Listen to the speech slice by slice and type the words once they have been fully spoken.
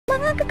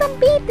Mga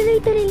kakampi,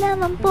 tuloy-tuloy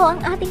lamang po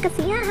ang ating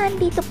kasiyahan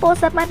dito po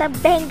sa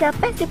Matabenga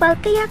Festival,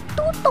 kaya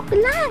tutok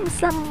lang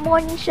sa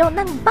morning show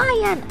ng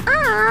bayan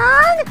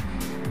ang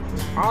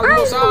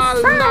Almusal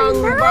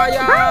ng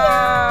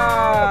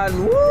Bayan!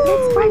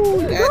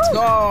 Let's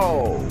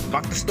go!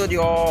 Back to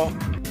studio!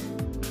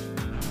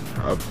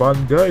 Apan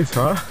guys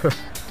ha?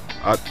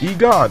 At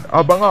igan,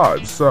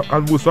 abangan sa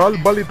Almusal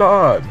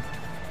Balitaan.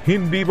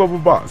 Hindi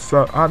bababa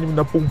sa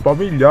 60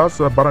 pamilya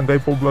sa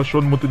Barangay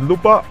Poblasyon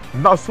Muntinlupa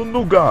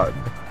nasunugan.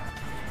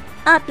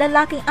 At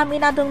lalaking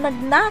aminadong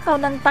nagnakaw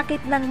ng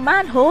takip ng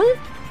manhole,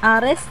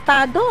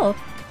 arestado.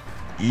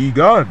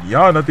 Igan,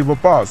 yan at iba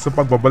pa sa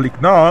pagbabalik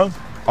ng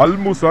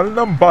Almusal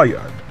ng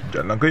Bayan.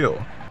 Diyan lang kayo.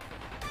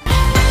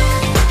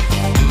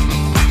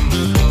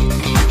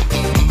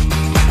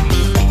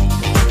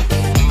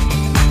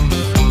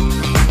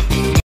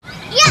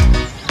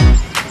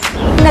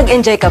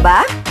 Nag-enjoy ka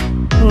ba?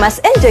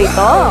 Mas enjoy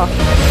to!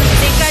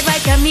 Safeguard by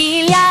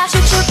Camilla.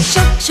 Shuk, shuk,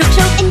 shuk, shuk,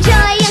 shuk.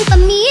 Enjoy ang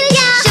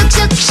pamilya. Shuk,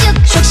 shuk, shuk,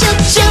 shuk, shuk,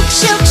 shuk,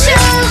 shuk,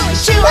 shuk.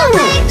 Shoo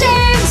away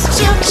germs.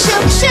 Shuk,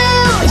 shuk, shuk,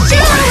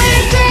 shoo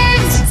away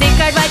germs.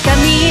 Safeguard by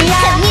Camilla.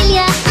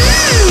 Camilla,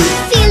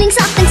 feeling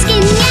soft ang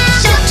skin niya.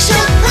 Shuk,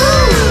 shuk,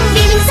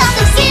 feeling soft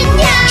ang skin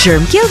niya.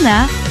 Germ kill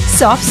na,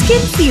 soft skin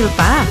feel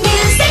pa.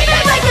 New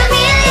Safeguard by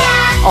Camilla.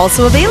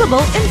 Also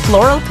available in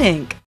floral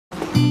pink.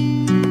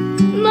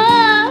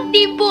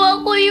 Di po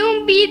ako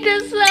yung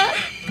bida sa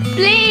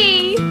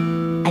play.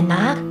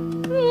 Anak,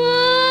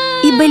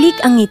 ibalik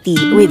ang ngiti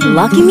with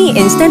Lucky Me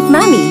Instant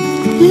Mommy.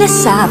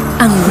 Lasap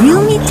ang real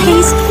me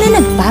taste na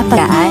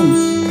nagpapagaan.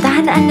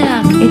 Tahan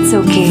anak, it's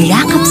okay.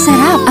 Yakap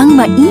sarap ang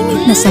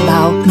mainit na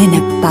sabaw na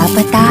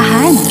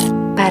nagpapatahan.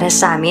 Para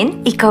sa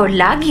amin, ikaw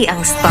lagi ang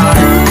star.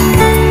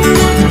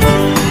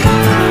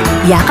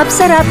 Yakap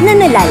sarap na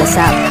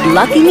nalalasap.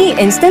 Lucky Me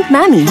Instant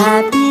Mommy.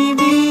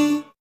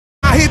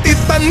 Kahit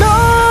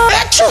itanong!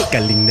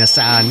 Galing na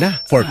sana.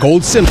 For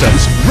cold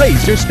symptoms,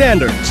 raise your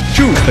standards.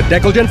 Choose the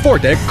Decolgen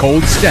Forte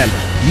Cold Standard.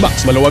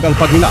 Max maluwag ang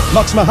paghinga,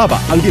 max mahaba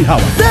ang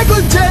ginhawa.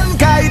 Decolgen,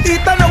 kahit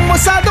itanong mo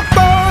sa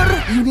doktor.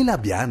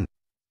 Unilab yan.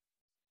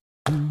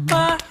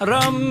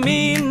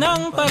 Parami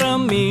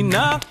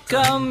na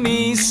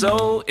kami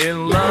so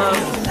in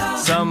love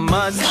sa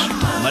much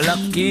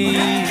malaki.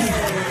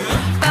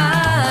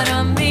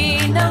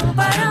 Parami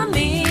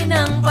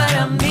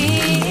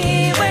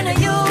when are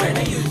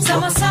you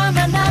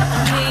sama-sama na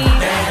kami.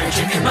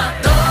 Chicken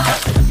mato,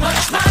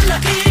 much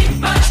malaki,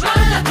 much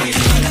malaki.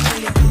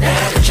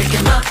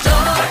 Chicken mato,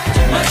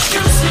 much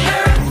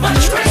juicier,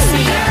 much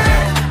crispier.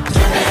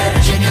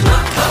 Chicken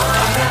mato.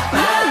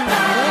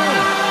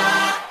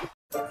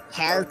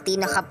 Healthy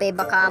na kape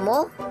ba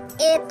kamo?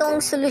 Itong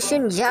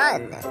solusyon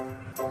dyan.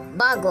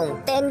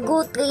 Bagong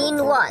Tengu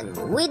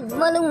 3-in-1 with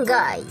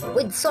malunggay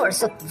with source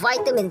of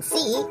vitamin C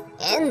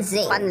and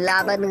zinc.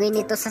 Panlaban rin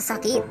ito sa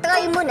sakit.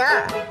 Try mo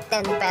na!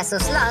 10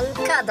 pesos lang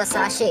kada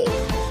sachet.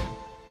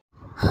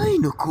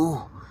 Ay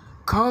naku,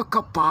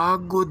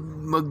 kakapagod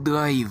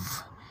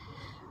mag-drive.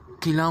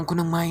 Kailangan ko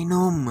ng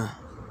mainom.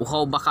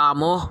 Uhaw ba ka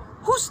mo?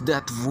 Who's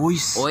that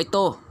voice? O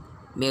ito,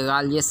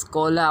 Miralles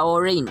Cola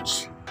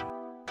Orange.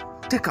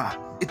 Teka,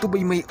 ito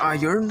ba'y may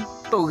iron,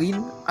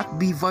 taurine at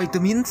B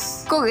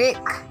vitamins?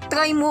 Correct!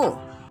 Try mo!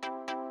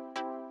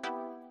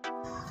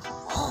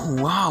 Oh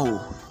wow!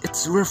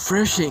 It's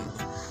refreshing!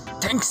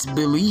 Thanks,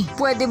 Billy!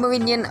 Pwede mo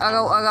rin yan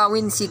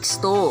araw-arawin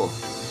 6 to.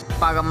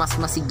 Para mas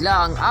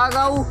masigla ang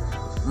araw,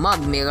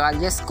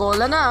 mag-Miralles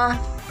Cola na!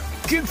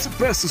 15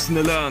 pesos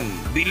na lang!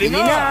 Bili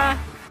Bili na!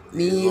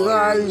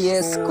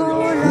 Miralles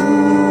Cola!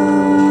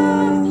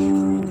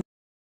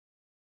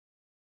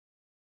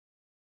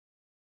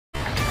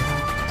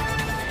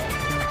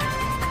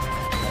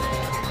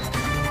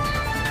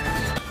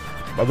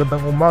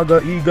 Magandang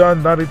umaga, Igan.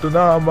 Narito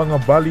na ang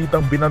mga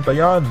balitang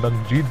binantayan ng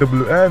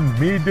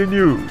GWN Media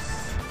News.